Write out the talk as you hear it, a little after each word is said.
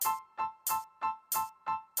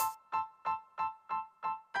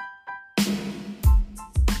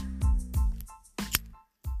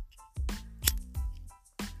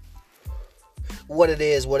What it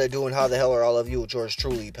is, what it doing, how the hell are all of you? George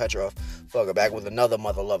truly, Petrov, fucker, back with another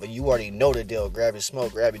mother lover. You already know the deal. Grab your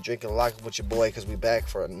smoke, grab your drink, and lock up with your boy, because we back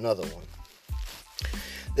for another one.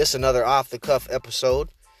 This is another off-the-cuff episode.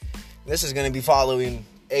 This is going to be following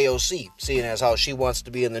AOC, seeing as how she wants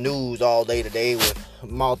to be in the news all day today with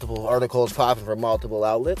multiple articles popping from multiple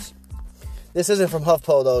outlets. This isn't from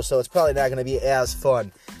HuffPo, though, so it's probably not going to be as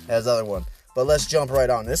fun as the other one. But let's jump right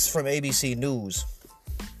on. This is from ABC News.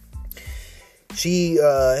 She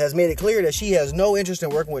has made it clear that she has no interest in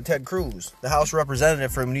working with Ted Cruz. The House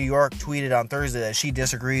representative from New York tweeted on Thursday that she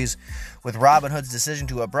disagrees with Robinhood's decision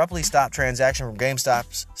to abruptly stop transaction from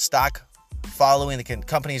GameStop's stock following the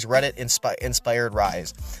company's Reddit-inspired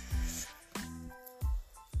rise.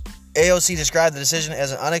 AOC described the decision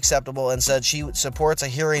as unacceptable and said she supports a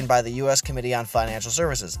hearing by the U.S. Committee on Financial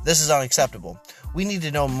Services. This is unacceptable. We need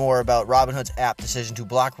to know more about Robinhood's app decision to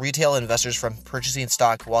block retail investors from purchasing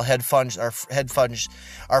stock while hedge funds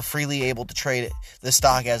are freely able to trade the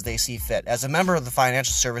stock as they see fit. As a member of the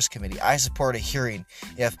Financial Service Committee, I support a hearing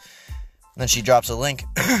if... Then she drops a link.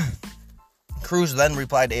 Cruz then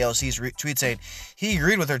replied to AOC's tweet saying he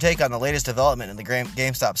agreed with her take on the latest development in the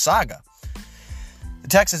GameStop saga.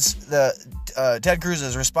 Ted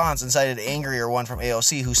Cruz's response incited an angrier one from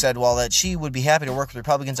AOC, who said, that she would be happy to work with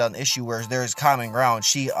Republicans on the issue where there is common ground,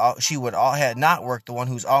 she would had not worked the one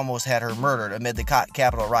who's almost had her murdered amid the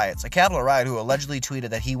Capitol riots. A Capitol riot who allegedly tweeted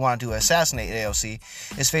that he wanted to assassinate AOC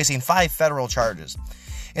is facing 5 federal charges.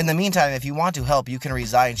 In the meantime, if you want to help, you can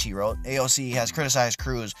resign, she wrote. AOC has criticized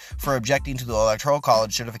Cruz for objecting to the Electoral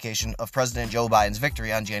College certification of President Joe Biden's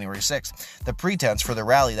victory on January 6th, the pretense for the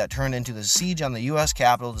rally that turned into the siege on the U.S.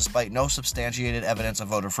 Capitol despite no substantiated evidence of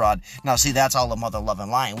voter fraud. Now, see, that's all the mother-loving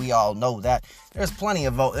lying. We all know that. There's plenty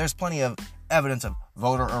of evidence of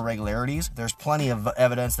voter irregularities. There's plenty of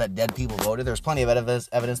evidence that dead people voted. There's plenty of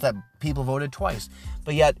evidence that people voted twice.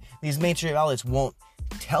 But yet, these mainstream outlets won't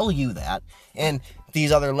tell you that. And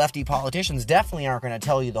these other lefty politicians definitely aren't going to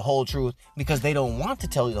tell you the whole truth because they don't want to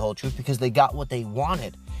tell you the whole truth because they got what they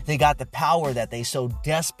wanted. They got the power that they so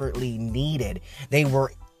desperately needed. They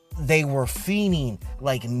were fiending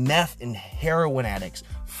like meth and heroin addicts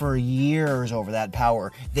for years over that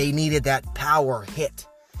power. They needed that power hit.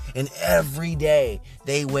 And every day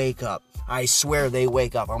they wake up. I swear they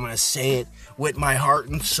wake up. I'm going to say it with my heart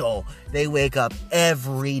and soul. They wake up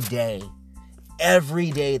every day. Every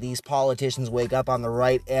day these politicians wake up on the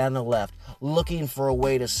right and the left looking for a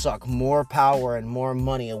way to suck more power and more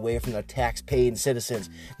money away from the tax-paying citizens,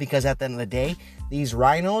 because at the end of the day, these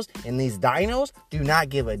rhinos and these dinos do not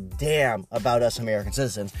give a damn about us American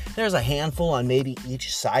citizens. There's a handful on maybe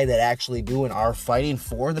each side that actually do and are fighting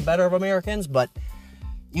for the better of Americans, but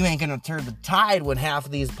you ain't gonna turn the tide when half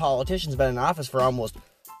of these politicians been in office for almost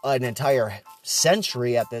an entire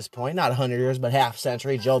century at this point. Not 100 years, but half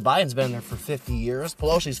century. Joe Biden's been there for 50 years.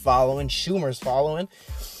 Pelosi's following. Schumer's following.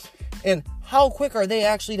 And how quick are they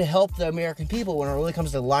actually to help the American people when it really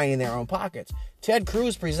comes to lining their own pockets? Ted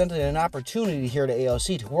Cruz presented an opportunity here to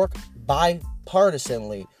AOC to work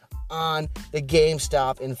bipartisanly on the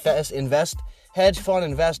GameStop hedge fund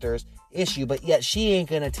investors issue, but yet she ain't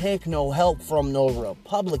gonna take no help from no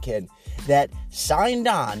Republican that signed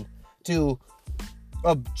on to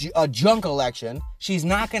a junk election. She's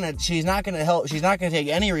not gonna help. She's not gonna take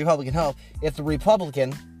any Republican help if the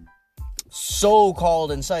Republican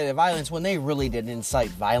so-called incited violence when they really didn't incite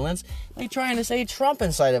violence. They're trying to say Trump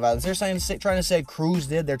incited violence. They're trying to say Cruz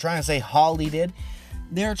did. They're trying to say Hawley did.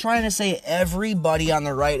 They're trying to say everybody on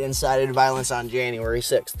the right incited violence on January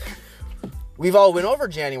 6th. We've all went over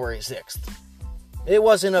January 6th. It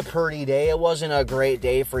wasn't a pretty day. It wasn't a great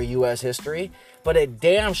day for U.S. history. But it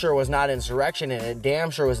damn sure was not insurrection, and it damn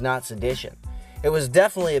sure was not sedition. It was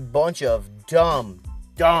definitely a bunch of dumb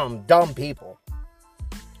people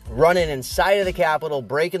running inside of the Capitol,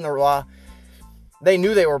 breaking the law. They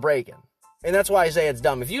knew they were breaking. And that's why I say it's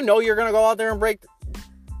dumb. If you know you're going to go out there and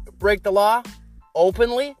break the law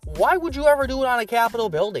openly, why would you ever do it on a Capitol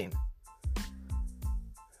building?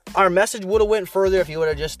 Our message would have went further if you would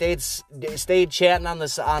have just stayed chatting on the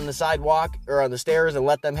sidewalk or on the stairs and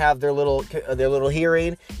let them have their little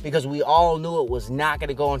hearing, because we all knew it was not going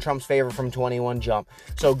to go in Trump's favor from 21 jump.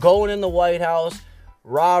 So going in the White House,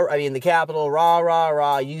 the Capitol, rah.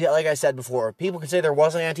 Like I said before, people can say there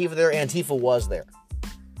wasn't Antifa there. Antifa was there.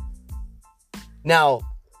 Now,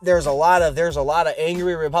 there's a lot of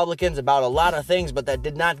angry Republicans about a lot of things, but that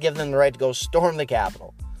did not give them the right to go storm the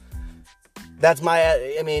Capitol.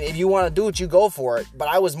 If you want to do it, you go for it. But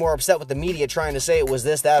I was more upset with the media trying to say it was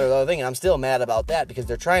this, that, or the other thing. And I'm still mad about that because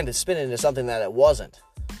they're trying to spin it into something that it wasn't.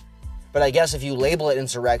 But I guess if you label it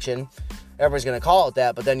insurrection, everybody's going to call it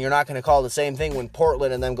that, but then you're not going to call it the same thing when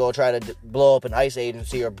Portland and them go try to blow up an ICE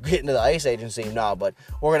agency or get into the ICE agency. No, but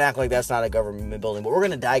we're going to act like that's not a government building. But we're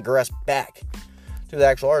going to digress back to the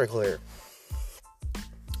actual article here.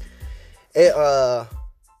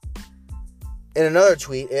 In another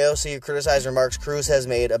tweet, AOC criticized remarks Cruz has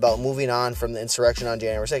made about moving on from the insurrection on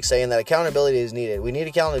January 6th, saying that accountability is needed. We need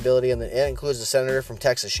accountability, and it includes the senator from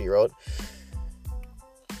Texas, she wrote.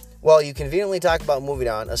 While you conveniently talk about moving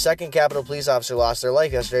on, a second Capitol police officer lost their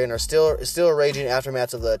life yesterday and are still raging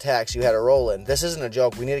aftermaths of the attacks you had a role in. This isn't a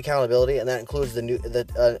joke. We need accountability, and that includes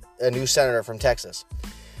a new senator from Texas.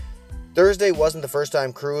 Thursday wasn't the first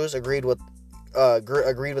time Cruz agreed with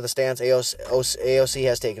the stance AOC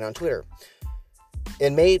has taken on Twitter.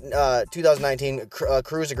 In May 2019,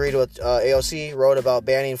 Cruz agreed with AOC, wrote about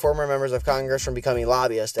banning former members of Congress from becoming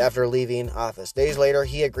lobbyists after leaving office. Days later,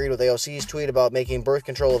 he agreed with AOC's tweet about making birth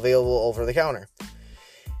control available over the counter.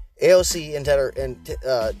 AOC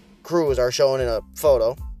and Cruz are shown in a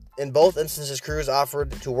photo. In both instances, Cruz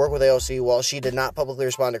offered to work with AOC. While she did not publicly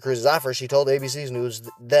respond to Cruz's offer, she told ABC News,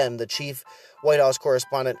 then the chief White House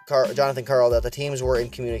correspondent Jonathan Karl, that the teams were in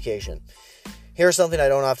communication. Here's something I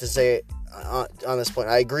don't have to say on this point.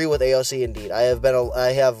 I agree with AOC indeed. I have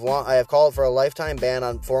called for a lifetime ban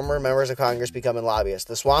on former members of Congress becoming lobbyists.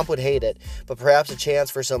 The swamp would hate it, but perhaps a chance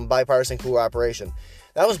for some bipartisan cooperation.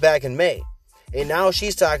 That was back in May. And now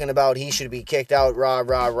she's talking about he should be kicked out, rah,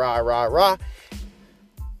 rah, rah, rah, rah.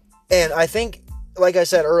 And I think, like I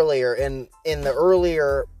said earlier, in the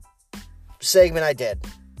earlier segment I did,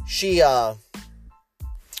 she,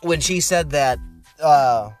 when she said that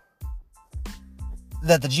the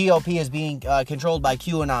GOP is being controlled by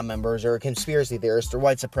QAnon members or conspiracy theorists or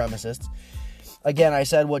white supremacists. Again, I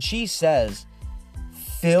said what she says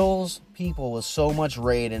fills people with so much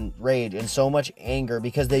rage and so much anger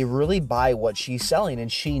because they really buy what she's selling,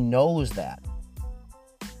 and she knows that.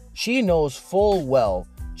 She knows full well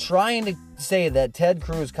trying to say that Ted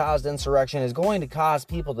Cruz caused insurrection is going to cause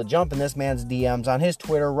people to jump in this man's DMs on his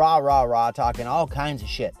Twitter, rah, rah, rah, talking all kinds of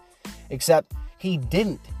shit. Except he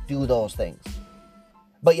didn't do those things.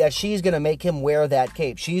 But yet she's going to make him wear that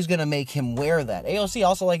cape. She's going to make him wear that. AOC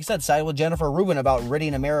also, like I said, sided with Jennifer Rubin about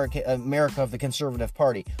ridding America of the conservative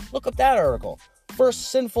party. Look up that article.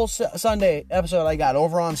 First Sinful Sunday episode I got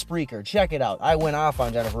over on Spreaker. Check it out. I went off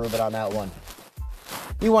on Jennifer Rubin on that one.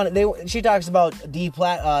 She talks about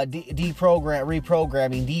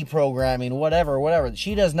reprogramming, whatever.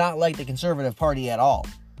 She does not like the conservative party at all.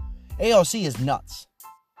 AOC is nuts.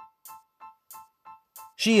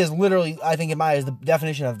 She is literally, I think, in my eyes, the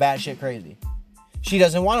definition of batshit crazy. She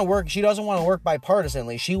doesn't want to work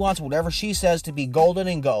bipartisanly. She wants whatever she says to be golden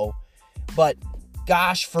and go. But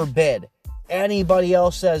gosh forbid anybody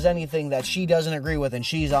else says anything that she doesn't agree with and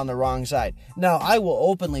she's on the wrong side. Now, I will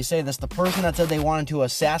openly say this. The person that said they wanted to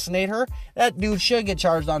assassinate her, that dude should get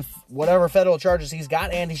charged on whatever federal charges he's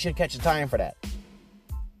got, and he should catch a time for that.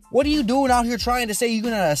 What are you doing out here trying to say you're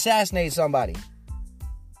going to assassinate somebody?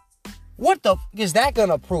 What the is that going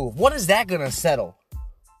to prove? What is that going to settle?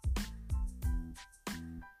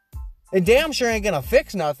 It damn sure ain't going to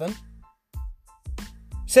fix nothing.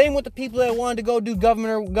 Same with the people that wanted to go do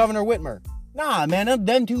Governor Whitmer. Nah, man,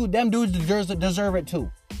 them dudes deserve it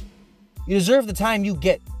too. You deserve the time you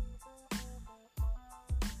get.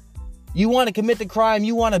 You want to commit the crime,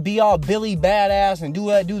 you want to be all Billy badass and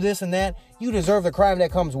do this and that, you deserve the crime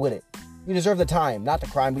that comes with it. You deserve the time, not the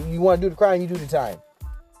crime. But you want to do the crime, you do the time.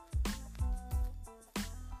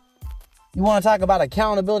 You want to talk about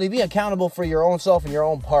accountability? Be accountable for your own self and your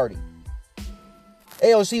own party.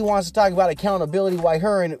 AOC wants to talk about accountability. Why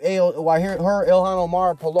her Ilhan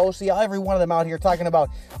Omar, Pelosi, every one of them out here talking about,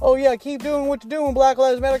 oh yeah, keep doing what you're doing, Black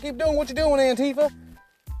Lives Matter. Keep doing what you're doing, Antifa.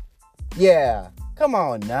 Yeah, come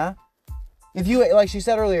on now. If you, like she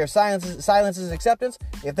said earlier, silence is acceptance.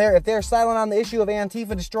 If they're silent on the issue of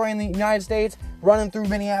Antifa destroying the United States, running through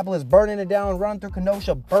Minneapolis, burning it down, running through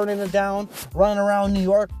Kenosha, burning it down, running around New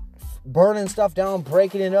York, burning stuff down,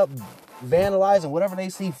 breaking it up, vandalizing, whatever they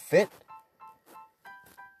see fit.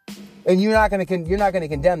 And you're not gonna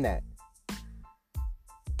condemn that.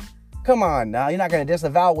 Come on now, you're not gonna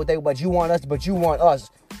disavow but you want us,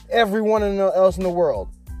 everyone else in the world,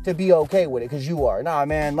 to be okay with it because you are. Nah,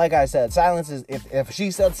 man, like I said, silence is if she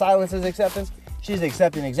said silence is acceptance, she's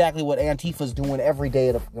accepting exactly what Antifa's doing every day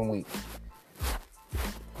of the fucking week.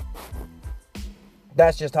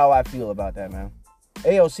 That's just how I feel about that, man.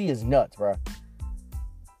 AOC is nuts, bro.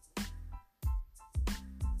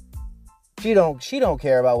 She don't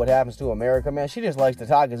care about what happens to America, man. She just likes to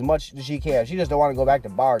talk as much as she can. She just don't want to go back to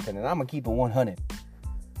bartending. I'm gonna keep it 100.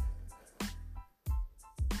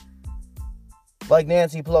 Like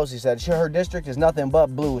Nancy Pelosi said, her district is nothing but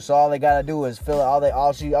blue, so all they gotta do is fill it.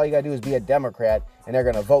 All you gotta do is be a Democrat, and they're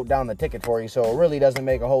gonna vote down the ticket for you. So it really doesn't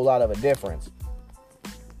make a whole lot of a difference.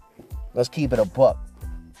 Let's keep it a buck.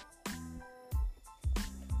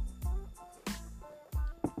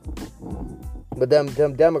 But them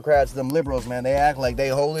Democrats, them liberals, man, they act like they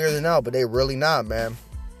holier than thou, but they really not, man.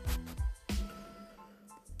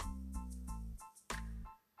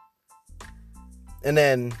 And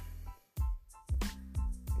then,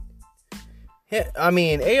 I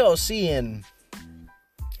mean, AOC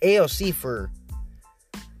for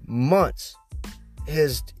months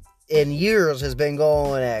in years has been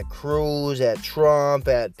going at Cruz, at Trump,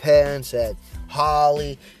 at Pence, at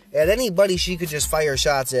Holly, at anybody she could just fire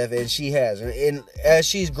shots at, and she has. And as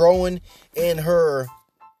she's growing in her,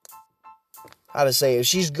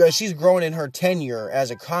 she's growing in her tenure as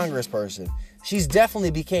a congressperson, she's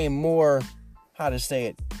definitely became more,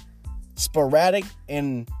 sporadic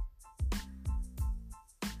and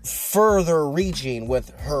further reaching with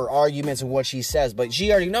her arguments and what she says. But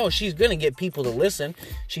she already knows she's gonna get people to listen.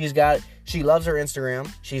 She loves her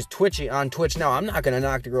Instagram. She's twitching on Twitch now. I'm not gonna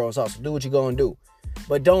knock the girls off, so do what you gonna do.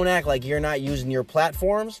 But don't act like you're not using your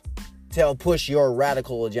platforms to help push your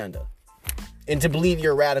radical agenda and to believe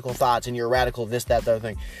your radical thoughts and your radical this, that, the other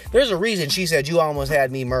thing. There's a reason she said you almost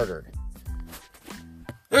had me murdered.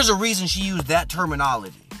 There's a reason she used that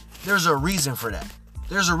terminology. There's a reason for that.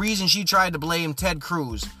 There's a reason she tried to blame Ted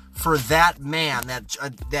Cruz for that man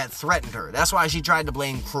that threatened her. That's why she tried to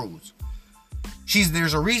blame Cruz.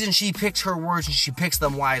 There's a reason she picks her words and she picks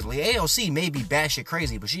them wisely. AOC may be batshit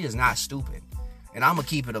crazy, but she is not stupid. And I'm going to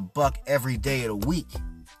keep it a buck every day of the week.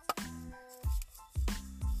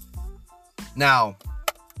 Now,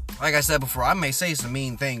 like I said before, I may say some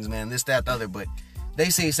mean things, man, this, that, the other, but they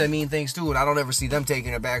say some mean things too, and I don't ever see them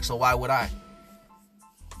taking it back, so why would I?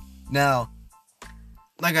 Now,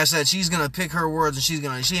 like I said, she's going to pick her words, and she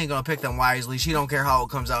ain't going to pick them wisely. She don't care how it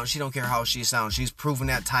comes out. She don't care how she sounds. She's proven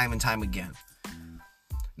that time and time again.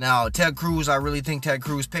 Now, Ted Cruz, I really think Ted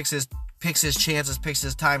Cruz picks his chances, picks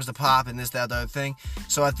his times to pop, and this, that, the other thing.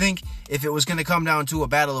 So I think if it was going to come down to a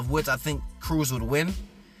battle of wits, I think Cruz would win.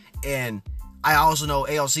 And I also know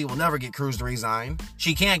AOC will never get Cruz to resign.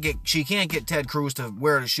 She can't get Ted Cruz to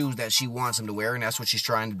wear the shoes that she wants him to wear, and that's what she's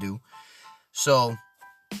trying to do. So,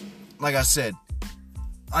 like I said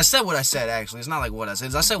what I said, actually. It's not like what I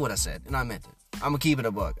said. I said what I said, and I meant it. I'm going to keep it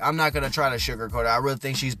a buck. I'm not going to try to sugarcoat it. I really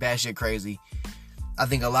think she's batshit crazy. I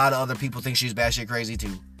think a lot of other people think she's batshit crazy,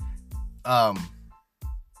 too. I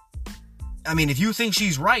mean, if you think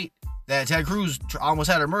she's right, that Ted Cruz almost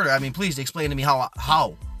had her murdered, I mean, please explain to me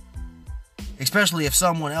how. Especially if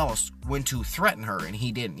someone else went to threaten her and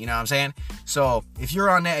he didn't, you know what I'm saying? So, if you're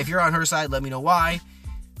on her side, let me know why.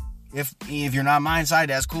 If you're not mine side,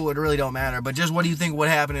 that's cool, it really don't matter. But just what do you think would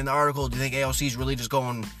happen in the article? Do you think AOC's really just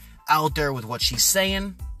going out there with what she's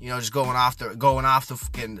saying? You know, just going off the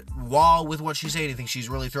fucking wall with what she's saying? Do you think she's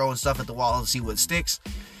really throwing stuff at the wall and see what sticks?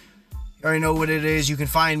 You already know what it is. You can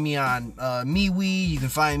find me on MeWe. You can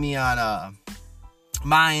find me on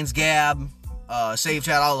Minds, Gab, Save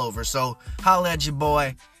Chat, all over. So, holla at your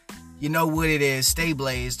boy. You know what it is. Stay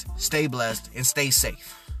blazed, stay blessed, and stay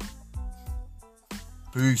safe.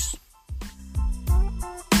 Peace.